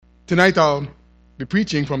Tonight I'll be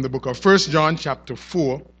preaching from the book of 1 John chapter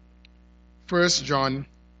 4. 1 John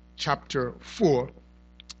chapter 4.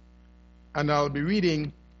 And I'll be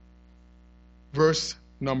reading verse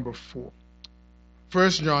number 4. 1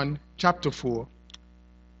 John chapter 4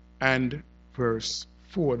 and verse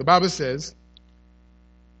 4. The Bible says,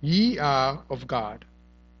 "Ye are of God,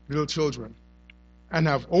 little children, and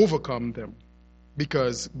have overcome them,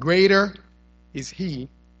 because greater is he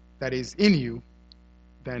that is in you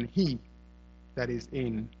than he that is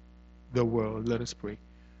in the world." Let us pray.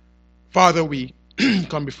 Father, we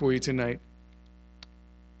come before you tonight,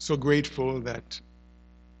 so grateful that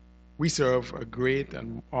we serve a great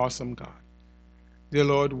and awesome God. Dear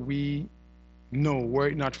Lord, we know were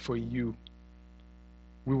it not for you,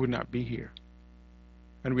 we would not be here.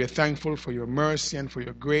 And we are thankful for your mercy and for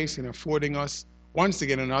your grace in affording us once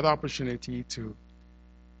again another opportunity to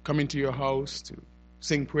come into your house, to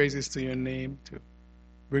sing praises to your name, to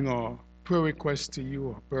bring our prayer requests to you,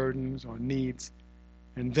 our burdens, our needs,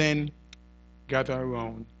 and then gather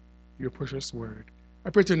around your precious word.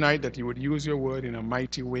 I pray tonight that you would use your word in a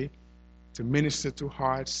mighty way to minister to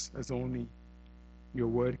hearts as only your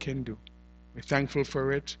word can do. We're thankful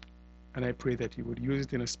for it, and I pray that you would use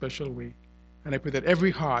it in a special way. And I pray that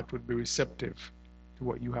every heart would be receptive to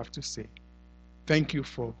what you have to say. Thank you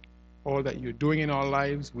for all that you're doing in our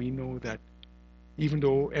lives. We know that even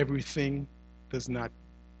though everything does not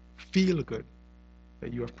feel good,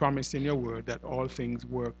 that you have promised in your word that all things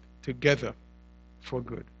work together for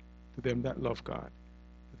good to them that love God,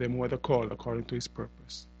 to them who are the called according to his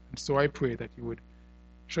purpose. And so I pray that you would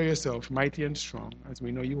show yourself mighty and strong, as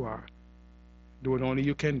we know you are. Do what only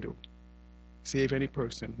you can do. Save any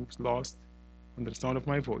person who's lost under the sound of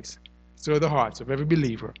my voice. Stir the hearts of every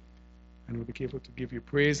believer, and we'll be careful to give you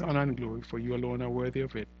praise, honor, and glory, for you alone are worthy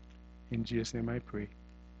of it. In Jesus' name I pray.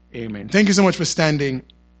 Amen. Thank you so much for standing.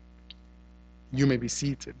 You may be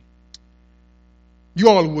seated. You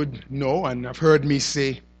all would know, and have heard me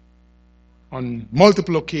say on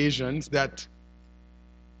multiple occasions, that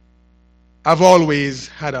I've always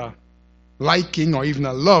had a liking or even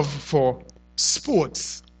a love for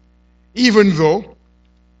sports, even though,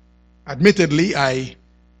 admittedly, I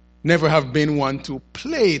never have been one to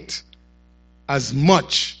play it as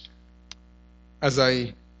much as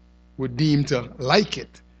I would deem to like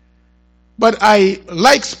it. But I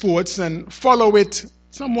like sports and follow it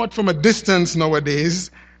somewhat from a distance nowadays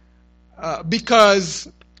because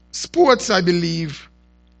sports, I believe,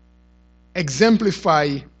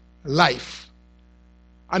 exemplify life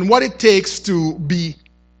and what it takes to be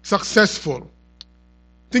successful.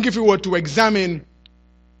 I think if you were to examine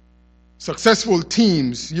successful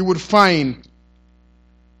teams, you would find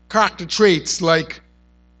character traits like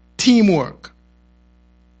teamwork,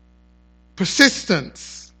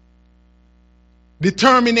 persistence,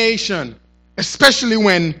 determination, especially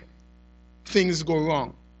when things go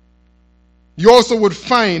wrong. You also would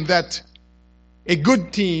find that a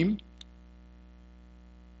good team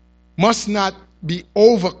must not be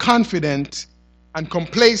overconfident and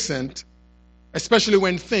complacent, especially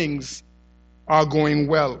when things are going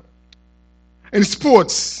well. In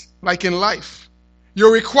sports, like in life,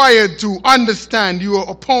 you're required to understand your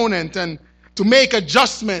opponent and to make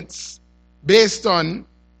adjustments based on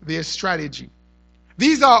their strategy.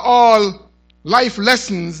 These are all life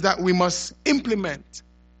lessons that we must implement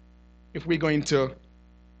if we're going to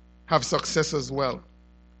have success as well.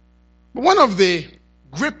 But one of the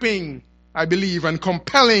gripping, I believe, and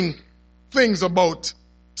compelling things about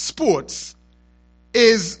sports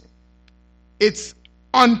is its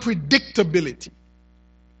unpredictability,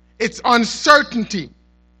 its uncertainty.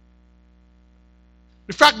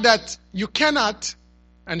 The fact that you cannot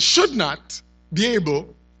and should not be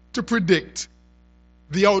able to predict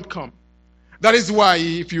the outcome. That is why,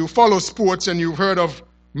 if you follow sports and you've heard of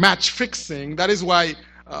match fixing, that is why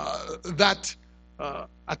that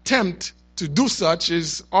attempt to do such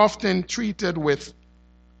is often treated with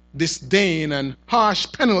disdain and harsh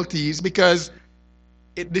penalties because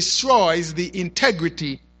it destroys the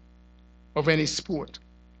integrity of any sport.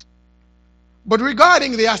 But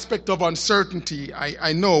regarding the aspect of uncertainty,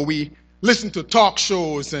 I know we listen to talk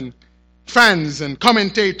shows and fans and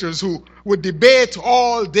commentators who would debate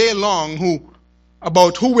all day long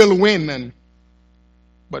about who will win.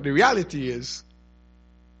 But the reality is,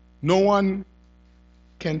 no one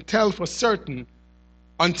can tell for certain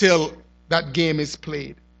until that game is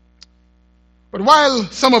played. But while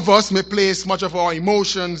some of us may place much of our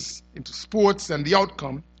emotions into sports and the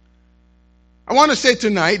outcome, I want to say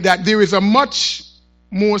tonight that there is a much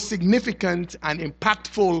more significant and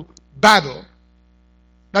impactful battle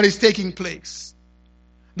that is taking place.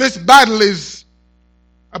 This battle is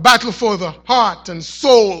a battle for the heart and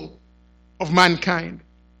soul of mankind.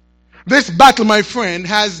 This battle, my friend,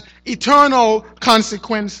 has eternal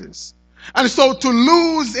consequences. And so to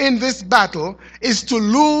lose in this battle is to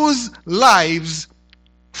lose lives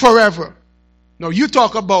forever. Now, you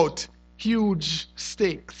talk about huge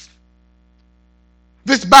stakes.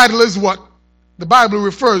 This battle is what the Bible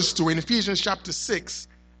refers to in Ephesians chapter 6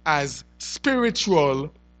 as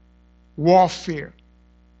spiritual warfare.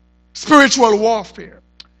 Spiritual warfare.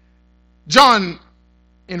 John,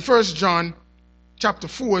 in 1 John chapter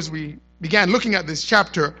 4, as we began looking at this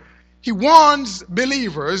chapter, he warns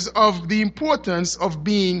believers of the importance of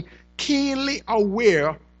being keenly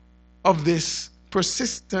aware of this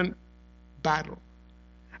persistent battle.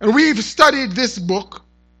 And we've studied this book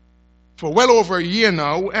for well over a year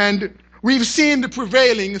now, and we've seen the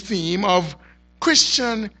prevailing theme of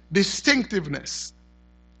Christian distinctiveness.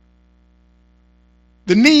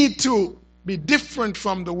 The need to be different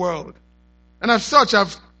from the world. And as such,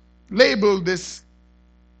 I've labeled this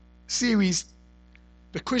series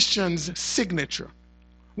the Christian's signature.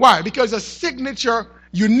 Why? Because a signature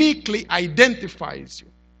uniquely identifies you.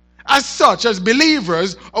 As such, as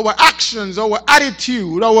believers, our actions, our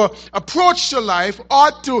attitude, our approach to life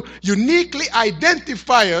ought to uniquely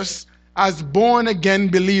identify us as born-again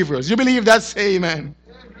believers. You believe that? Say amen.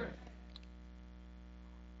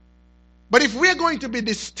 But if we're going to be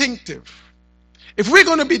distinctive, if we're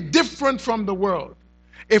going to be different from the world,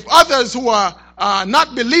 if others who are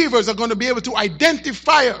not believers are going to be able to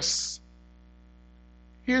identify us,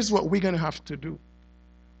 here's what we're going to have to do.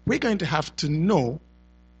 We're going to have to know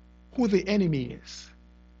who the enemy is.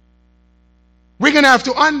 We're going to have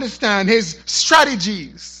to understand his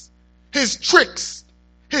strategies, his tricks,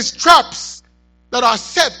 his traps that are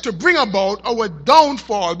set to bring about our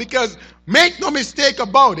downfall. Because make no mistake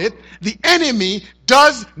about it, the enemy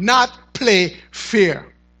does not play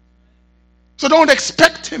fair. So don't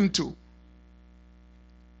expect him to.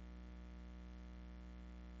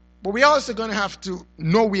 But we're also going to have to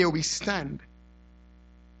know where we stand,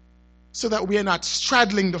 so that we are not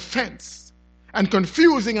straddling the fence and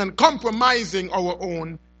confusing and compromising our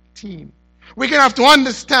own team. We're going to have to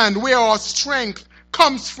understand where our strength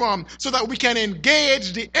comes from, so that we can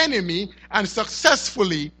engage the enemy and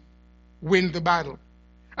successfully win the battle.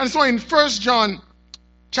 And so in 1 John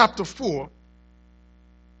chapter 4,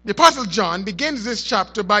 the Apostle John begins this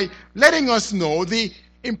chapter by letting us know the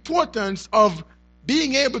importance of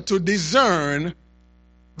being able to discern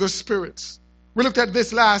the spirits. We looked at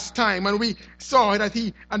this last time, and we saw that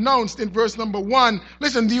he announced in verse number 1,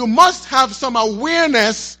 listen, you must have some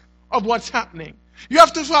awareness of what's happening. You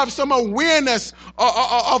have to have some awareness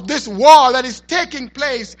of this war that is taking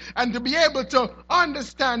place, and to be able to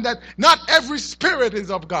understand that not every spirit is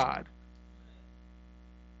of God.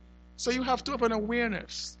 So you have to have an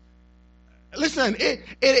awareness. Listen, it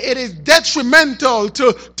is detrimental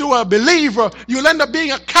to a believer. You'll end up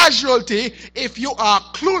being a casualty if you are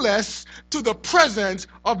clueless to the presence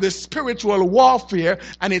of the spiritual warfare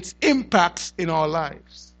and its impacts in our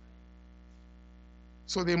lives.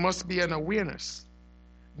 So there must be an awareness.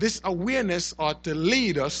 This awareness ought to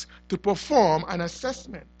lead us to perform an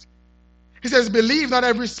assessment. He says, believe not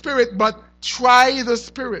every spirit, but try the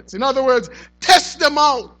spirits. In other words, test them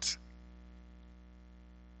out.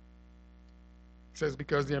 He says,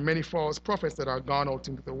 because there are many false prophets that are gone out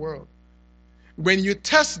into the world. When you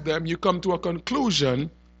test them, you come to a conclusion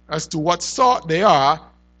as to what sort they are.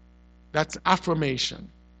 That's affirmation.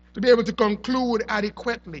 To be able to conclude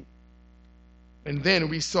adequately. And then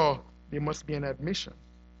we saw there must be an admission.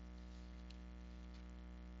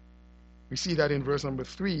 We see that in verse number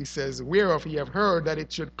 3. He says, whereof ye have heard that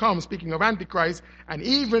it should come, speaking of Antichrist, and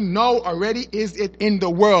even now already is it in the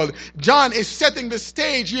world. John is setting the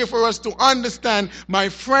stage here for us to understand, my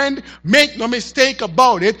friend, make no mistake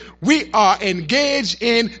about it, we are engaged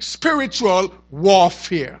in spiritual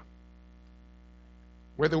warfare,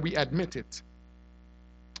 whether we admit it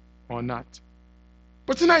or not.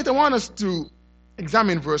 But tonight I want us to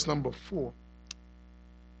examine verse number 4.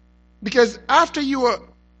 Because after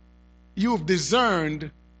you've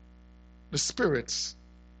discerned the spirits,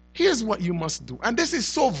 here's what you must do. And this is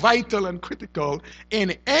so vital and critical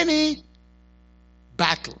in any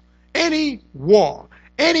battle, any war,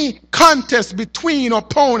 any contest between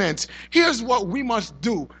opponents. Here's what we must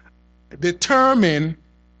do. Determine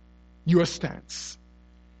your stance.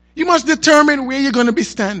 You must determine where you're going to be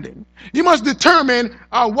standing. You must determine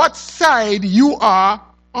what side you are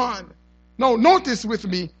on. Now, notice with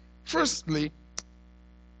me, firstly,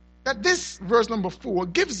 that this verse number 4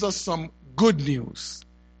 gives us some good news.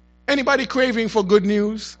 Anybody craving for good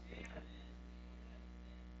news?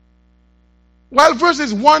 While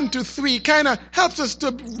verses 1 to 3 kind of helps us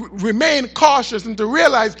to remain cautious and to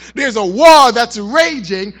realize there's a war that's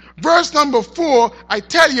raging, verse number 4, I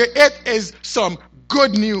tell you, it is some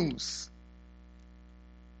good news.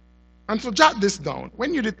 And so jot this down.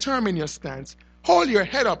 When you determine your stance, hold your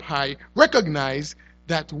head up high, recognize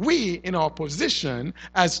that we, in our position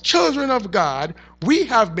as children of God, we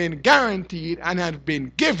have been guaranteed and have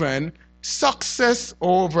been given success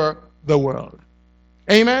over the world.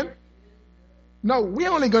 Amen? Now, we're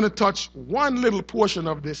only going to touch one little portion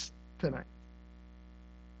of this tonight.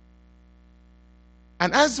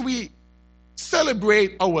 And as we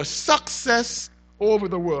celebrate our success over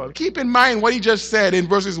the world, keep in mind what he just said in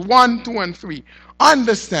verses 1, 2, and 3.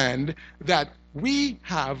 Understand that we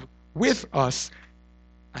have with us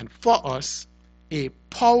and for us a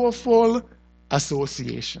powerful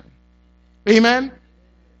association. Amen?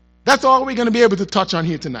 That's all we're going to be able to touch on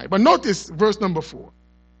here tonight. But notice verse number 4.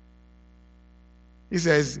 He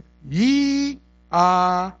says, ye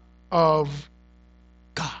are of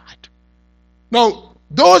God. Now,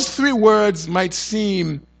 those three words might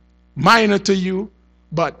seem minor to you,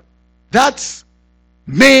 but that's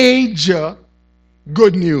major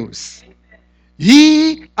good news.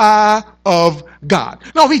 Ye are of God.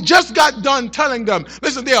 Now, we just got done telling them,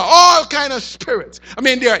 listen, there are all kind of spirits. I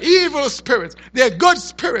mean, there are evil spirits. There are good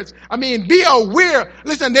spirits. I mean, be aware.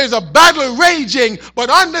 Listen, there's a battle raging, but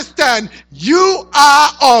understand, you are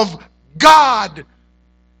of God,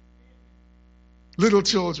 little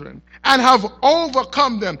children, and have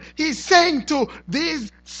overcome them. He's saying to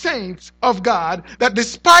these saints of God that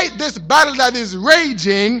despite this battle that is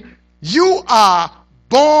raging, you are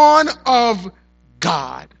born of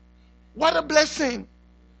God. What a blessing.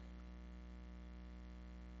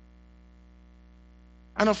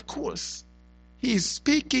 And of course, he's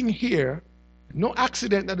speaking here, no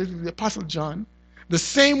accident that it is the Apostle John, the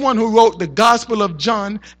same one who wrote the Gospel of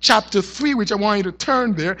John, chapter 3, which I want you to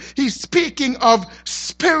turn there. He's speaking of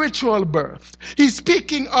spiritual birth. He's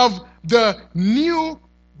speaking of the new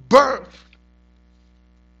birth.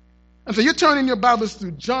 And so you turn in your Bibles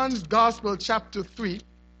to John's Gospel, chapter 3,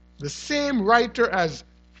 the same writer as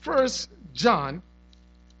 1 John.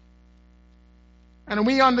 And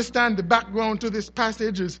we understand the background to this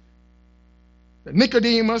passage is that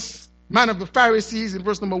Nicodemus, man of the Pharisees, in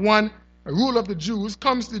verse number 1, a ruler of the Jews,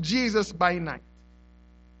 comes to Jesus by night.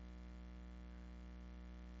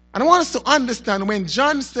 And I want us to understand when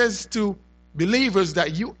John says to believers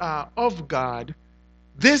that you are of God,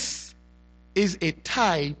 this is a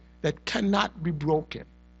tie that cannot be broken.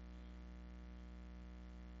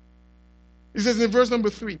 He says in verse number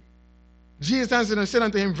 3, Jesus answered and said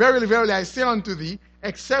unto him, verily, verily, I say unto thee,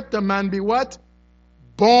 except a man be what?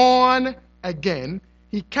 Born again,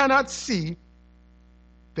 he cannot see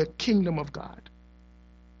the kingdom of God.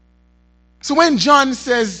 So when John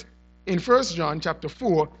says in 1 John chapter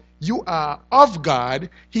 4, you are of God,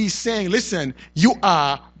 he's saying, listen, you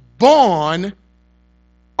are born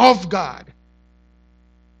of God.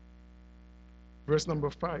 Verse number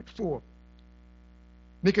 4.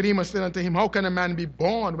 Nicodemus said unto him, how can a man be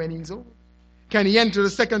born when he is old? Can he enter the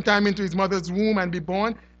second time into his mother's womb and be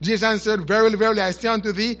born? Jesus answered, verily, verily, I say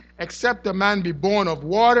unto thee, except a man be born of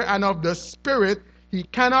water and of the Spirit, he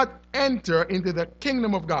cannot enter into the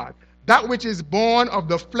kingdom of God. That which is born of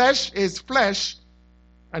the flesh is flesh,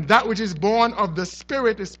 and that which is born of the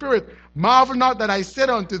Spirit is spirit. Marvel not that I said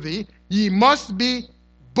unto thee, ye must be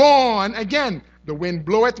born again. The wind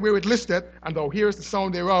bloweth where it listeth, and thou hearest the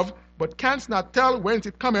sound thereof, but canst not tell whence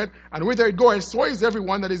it cometh, and whither it goeth. So is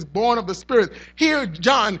everyone that is born of the Spirit. Here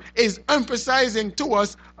John is emphasizing to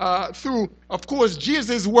us through, of course,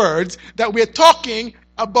 Jesus' words, that we're talking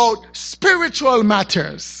about spiritual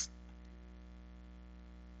matters.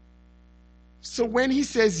 So when he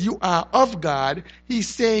says you are of God, he's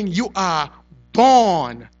saying you are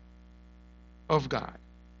born of God.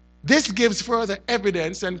 This gives further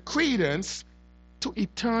evidence and credence to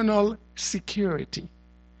eternal security.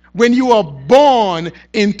 When you are born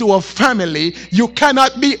into a family, you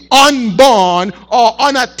cannot be unborn or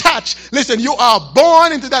unattached. Listen, you are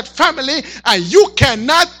born into that family, and you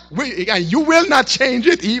will not change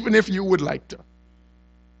it even if you would like to.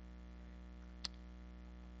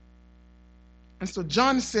 And so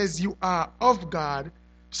John says you are of God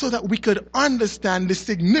so that we could understand the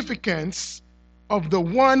significance of the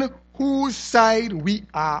one whose side we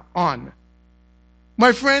are on.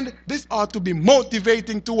 My friend, this ought to be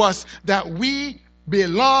motivating to us that we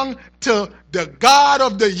belong to the God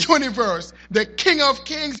of the universe, the King of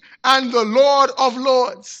Kings and the Lord of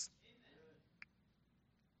Lords.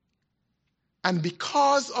 And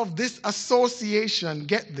because of this association,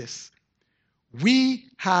 get this, we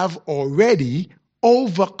have already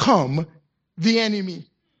overcome the enemy.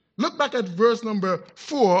 Look back at verse number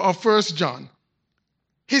 4 of 1 John.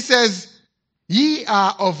 He says, ye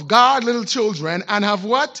are of God, little children, and have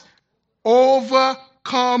what?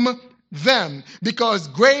 Overcome them. Because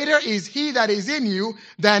greater is he that is in you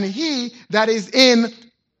than he that is in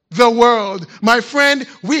the world. My friend,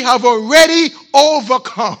 we have already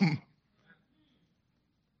overcome.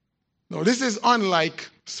 No, this is unlike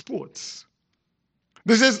sports.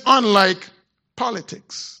 This is unlike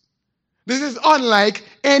politics. This is unlike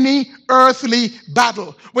any earthly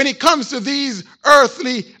battle. When it comes to these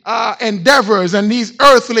earthly endeavors and these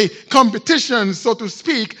earthly competitions, so to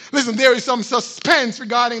speak, listen, there is some suspense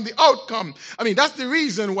regarding the outcome. I mean, that's the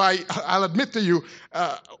reason why, I'll admit to you,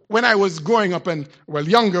 when I was growing up and,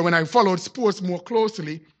 younger, when I followed sports more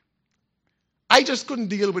closely, I just couldn't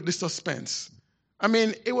deal with the suspense. I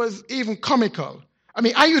mean, it was even comical. I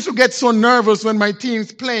mean, I used to get so nervous when my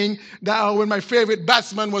team's playing, that when my favorite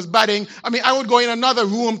batsman was batting. I mean, I would go in another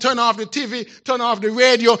room, turn off the TV, turn off the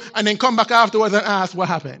radio, and then come back afterwards and ask what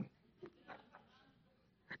happened.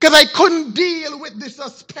 Because I couldn't deal with the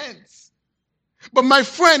suspense. But my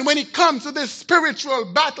friend, when it comes to this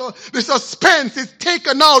spiritual battle, the suspense is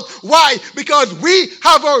taken out. Why? Because we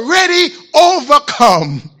have already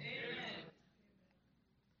overcome.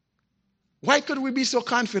 Why could we be so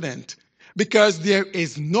confident? Because there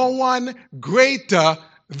is no one greater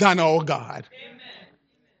than our God. Amen.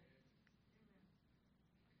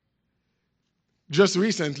 Just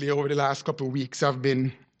recently, over the last couple of weeks, I've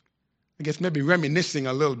been, maybe reminiscing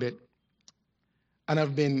a little bit. And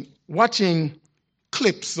I've been watching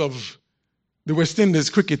clips of the West Indies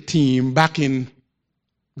cricket team back in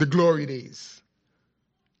the glory days,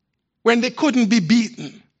 when they couldn't be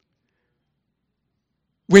beaten.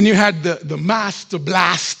 When you had the master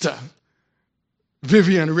blaster,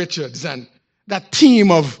 Vivian Richards, and that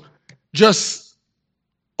team of just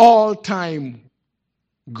all-time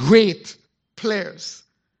great players.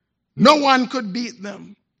 No one could beat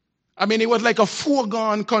them. I mean, it was like a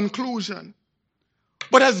foregone conclusion.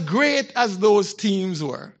 But as great as those teams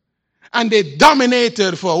were, and they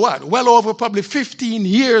dominated for what? Well over probably 15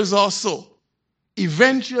 years or so.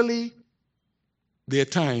 Eventually, their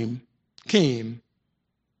time came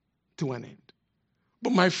to an end.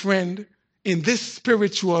 But my friend, in this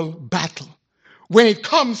spiritual battle, when it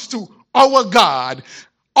comes to our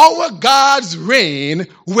God's reign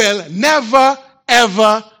will never,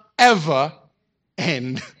 ever, ever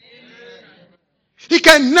end. He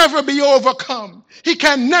can never be overcome. He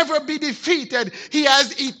can never be defeated. He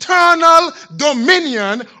has eternal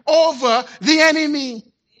dominion over the enemy.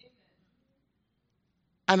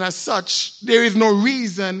 And as such, there is no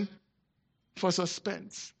reason for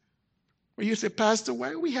suspense. When you say, Pastor,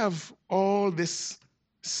 why do we have all this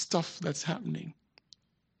stuff that's happening?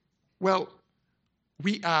 Well,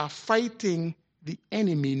 we are fighting the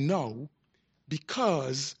enemy now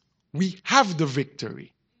because we have the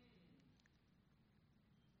victory.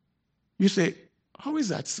 You say, how is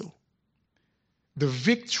that so? The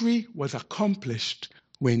victory was accomplished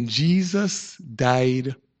when Jesus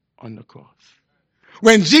died on the cross.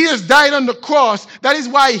 When Jesus died on the cross, that is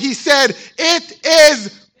why he said, it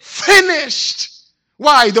is finished.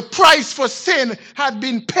 Why? The price for sin had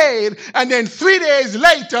been paid, and then 3 days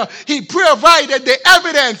later, he provided the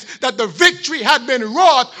evidence that the victory had been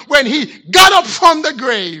wrought when he got up from the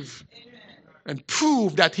grave. Amen. And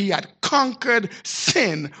proved that he had conquered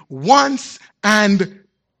sin once and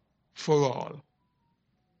for all.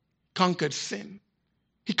 Conquered sin.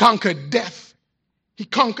 He conquered death. He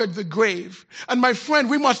conquered the grave. And my friend,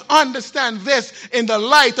 we must understand this in the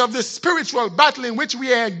light of the spiritual battle in which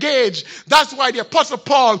we are engaged. That's why the Apostle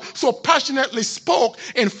Paul so passionately spoke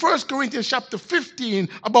in 1 Corinthians chapter 15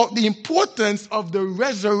 about the importance of the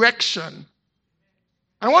resurrection.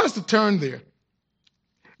 I want us to turn there.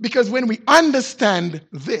 Because when we understand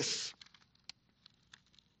this,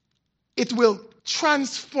 it will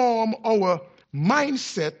transform our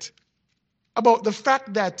mindset about the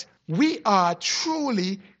fact that we are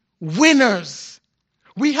truly winners.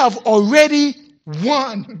 We have already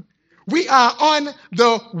won. We are on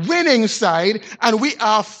the winning side, and we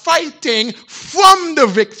are fighting from the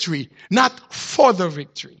victory, not for the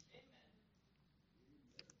victory.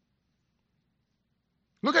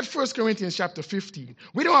 Look at 1 Corinthians chapter 15.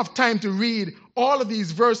 We don't have time to read all of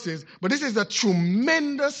these verses, but this is a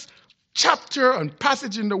tremendous chapter and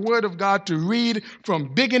passage in the Word of God to read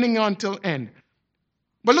from beginning until end.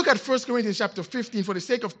 But look at 1 Corinthians chapter 15 for the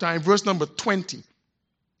sake of time, verse number 20.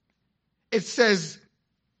 It says,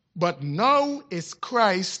 but now is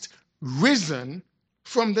Christ risen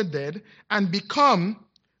from the dead and become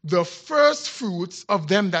the first fruits of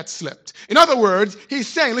them that slept. In other words, he's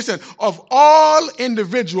saying, listen, of all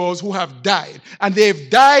individuals who have died, and they've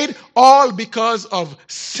died all because of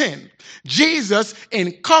sin. Jesus,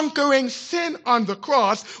 in conquering sin on the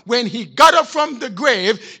cross, when he got up from the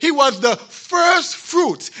grave, he was the first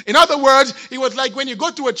fruit. In other words, he was like when you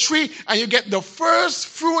go to a tree and you get the first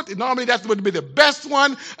fruit. Normally that would be the best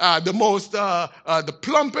one, the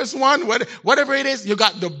plumpest one, whatever it is. You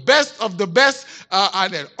got the best of the best,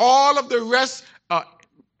 and then all of the rest.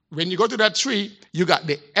 When you go to that tree, you got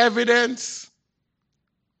the evidence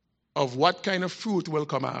of what kind of fruit will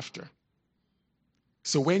come after.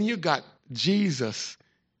 So when you got Jesus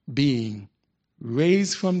being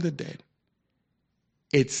raised from the dead,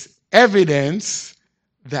 it's evidence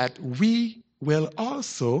that we will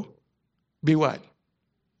also be what?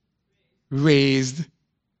 Raised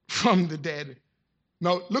from the dead.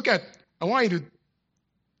 Now I want you to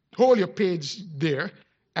hold your page there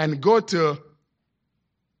and go to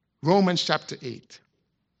Romans chapter 8.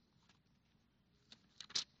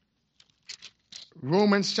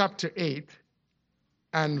 Romans chapter 8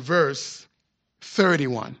 and verse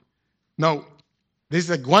 31. Now,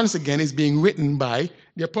 this once again is being written by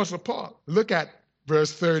the Apostle Paul. Look at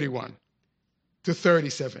verse 31 to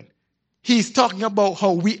 37. He's talking about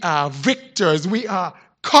how we are victors, we are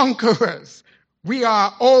conquerors, we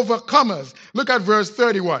are overcomers. Look at verse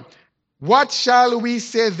 31. What shall we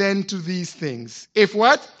say then to these things? If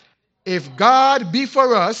what? If God be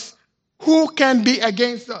for us, who can be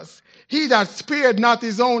against us? He that spared not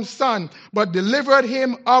his own son, but delivered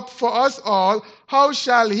him up for us all, how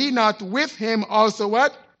shall he not with him also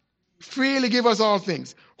what? Freely give us all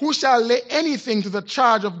things. Who shall lay anything to the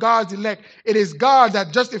charge of God's elect? It is God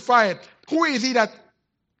that justifieth. Who is he that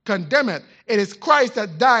condemneth? It is Christ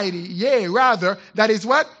that died, yea, rather, that is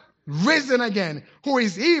what? Risen again, who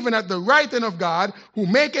is even at the right hand of God, who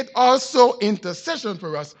maketh also intercession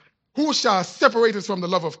for us. Who shall separate us from the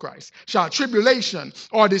love of Christ? Shall tribulation,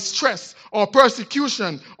 or distress, or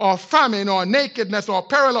persecution, or famine, or nakedness, or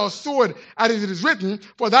peril, or sword, as it is written,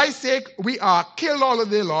 for thy sake we are killed all the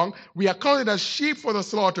day long, we are counted as sheep for the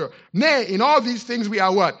slaughter. Nay, in all these things we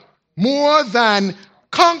are what? More than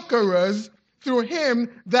conquerors through him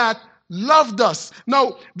that loved us.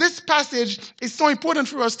 Now, this passage is so important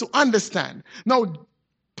for us to understand. Now,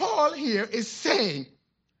 Paul here is saying,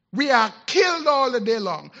 we are killed all the day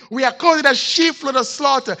long. We are counted as sheep for the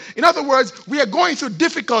slaughter. In other words, we are going through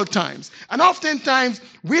difficult times. And oftentimes,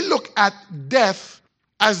 we look at death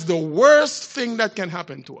as the worst thing that can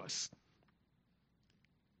happen to us.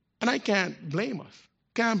 And I can't blame us.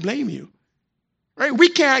 Can't blame you. Right? We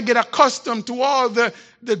can't get accustomed to all the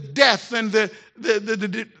death and the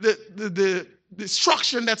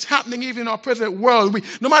destruction that's happening even in our present world.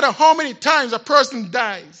 No matter how many times a person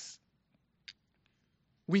dies,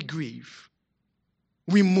 we grieve.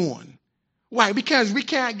 We mourn. Why? Because we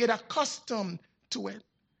can't get accustomed to it.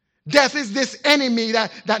 Death is this enemy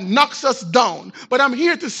that knocks us down. But I'm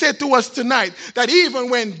here to say to us tonight that even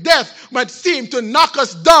when death might seem to knock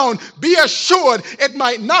us down, be assured it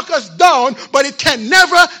might knock us down, but it can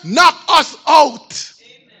never knock us out.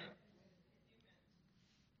 Amen.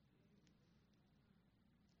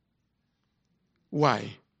 Why?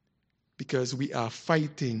 Because we are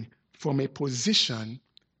fighting from a position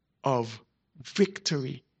of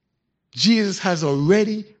victory. Jesus has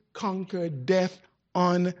already conquered death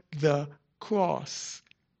on the cross.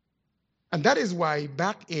 And that is why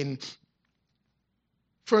back in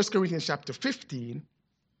 1 Corinthians chapter 15,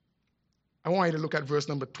 I want you to look at verse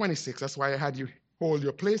number 26. That's why I had you hold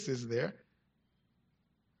your places there.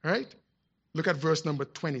 All right? Look at verse number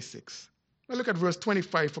 26. Now look at verse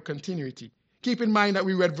 25 for continuity. Keep in mind that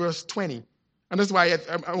we read verse 20. And that's why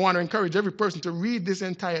I want to encourage every person to read this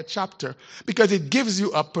entire chapter, because it gives you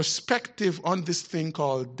a perspective on this thing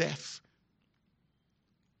called death.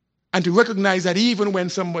 And to recognize that even when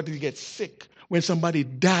somebody gets sick, when somebody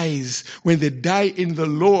dies, when they die in the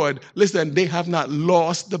Lord, listen, they have not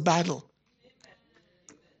lost the battle.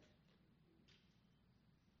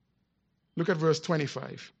 Look at verse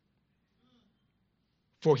 25.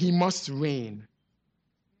 For he must reign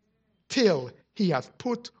till he hath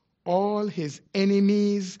put all his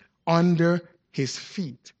enemies under his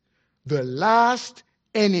feet. The last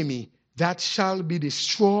enemy that shall be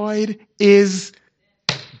destroyed is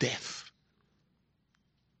death.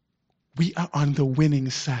 We are on the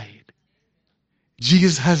winning side.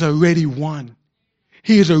 Jesus has already won.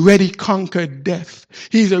 He has already conquered death.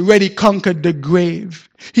 He's already conquered the grave.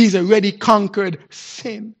 He's already conquered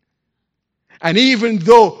sin. And even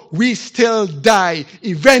though we still die,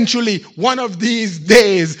 eventually one of these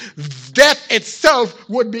days, death itself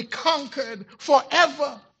would be conquered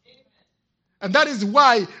forever. And that is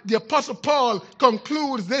why the Apostle Paul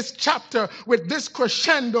concludes this chapter with this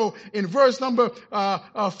crescendo in verse number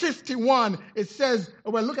 51. It says,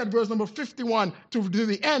 well, look at verse number 51 to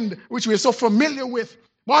the end, which we are so familiar with.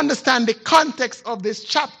 We understand the context of this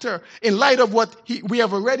chapter in light of what we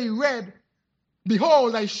have already read.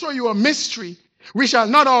 Behold, I show you a mystery. We shall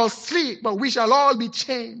not all sleep, but we shall all be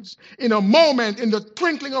changed. In a moment, in the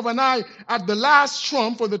twinkling of an eye, at the last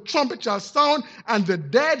trump, for the trumpet shall sound, and the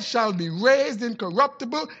dead shall be raised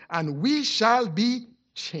incorruptible, and we shall be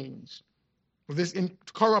changed. For this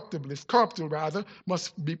corruptible rather,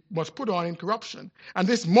 must put on incorruption. And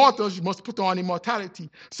this mortal must put on immortality.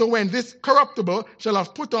 So when this corruptible shall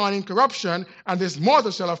have put on incorruption, and this mortal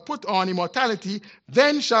shall have put on immortality,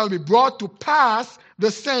 then shall be brought to pass the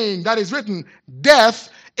saying that is written, death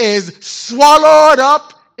is swallowed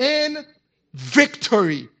up in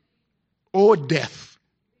victory. O death,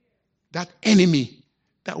 that enemy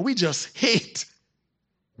that we just hate,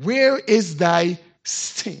 where is thy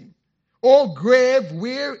sting? O grave,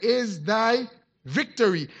 where is thy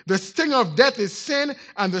victory? The sting of death is sin,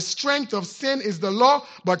 and the strength of sin is the law.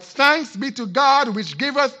 But thanks be to God, which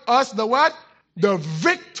giveth us the what? The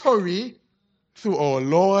victory through our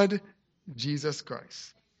Lord Jesus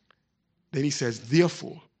Christ. Then he says,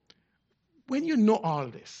 therefore, when you know all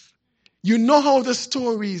this, you know how the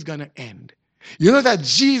story is going to end. You know that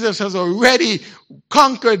Jesus has already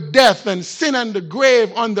conquered death and sin and the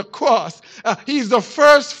grave on the cross. He's the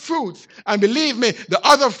first fruits. And believe me, the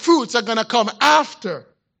other fruits are going to come after.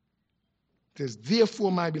 It says,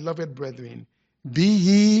 therefore, my beloved brethren, be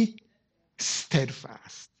ye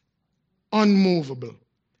steadfast, unmovable,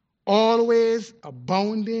 always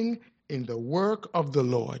abounding in the work of the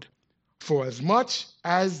Lord, for as much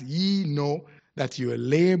as ye know that your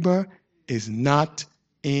labor is not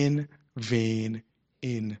in vain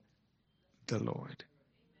in the Lord.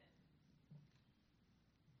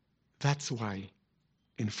 That's why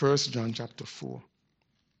in 1 John chapter 4,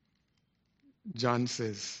 John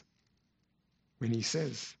says, when he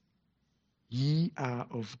says, ye are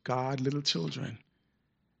of God, little children,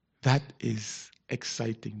 that is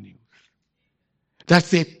exciting news.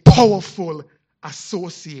 That's a powerful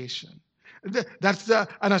association. That's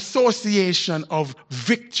an association of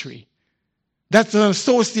victory. That's an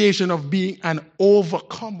association of being an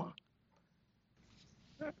overcomer.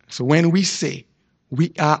 So when we say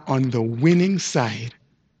we are on the winning side,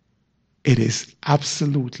 it is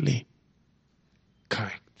absolutely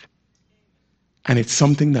correct. And it's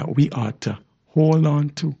something that we ought to hold on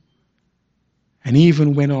to. And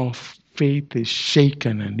even when our faith is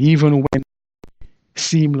shaken, and even when it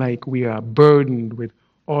seems like we are burdened with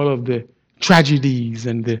all of the tragedies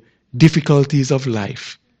and the difficulties of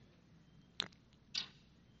life,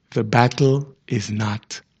 the battle is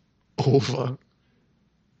not over.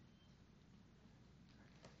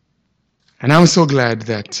 And I'm so glad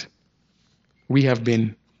that we have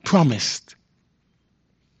been promised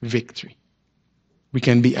victory. We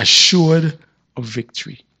can be assured of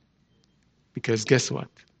victory. Because guess what?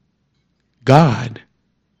 God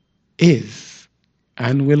is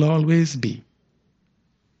and will always be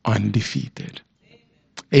undefeated.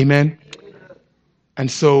 Amen.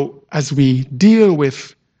 And so as we deal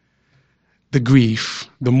with the grief,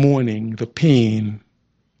 the mourning, the pain,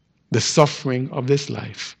 the suffering of this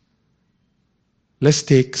life, let's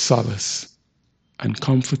take solace and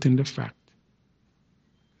comfort in the fact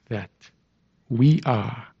that we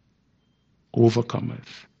are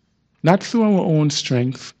overcomers. Not through our own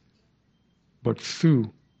strength, but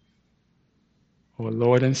through our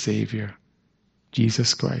Lord and Savior,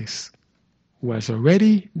 Jesus Christ, who has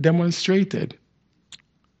already demonstrated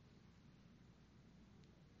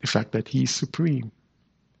the fact that he is supreme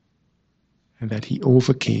and that he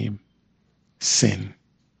overcame sin,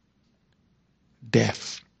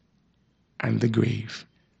 death, and the grave.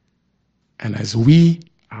 And as we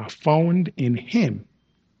are found in him,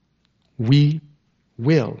 we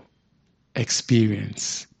will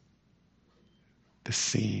experience the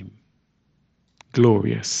same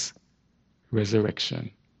glorious resurrection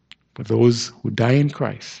for those who die in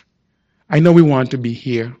Christ. I know we want to be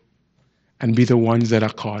here and be the ones that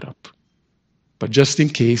are caught up. But just in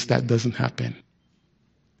case that doesn't happen,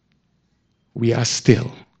 we are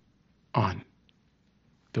still on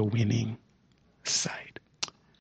the winning side.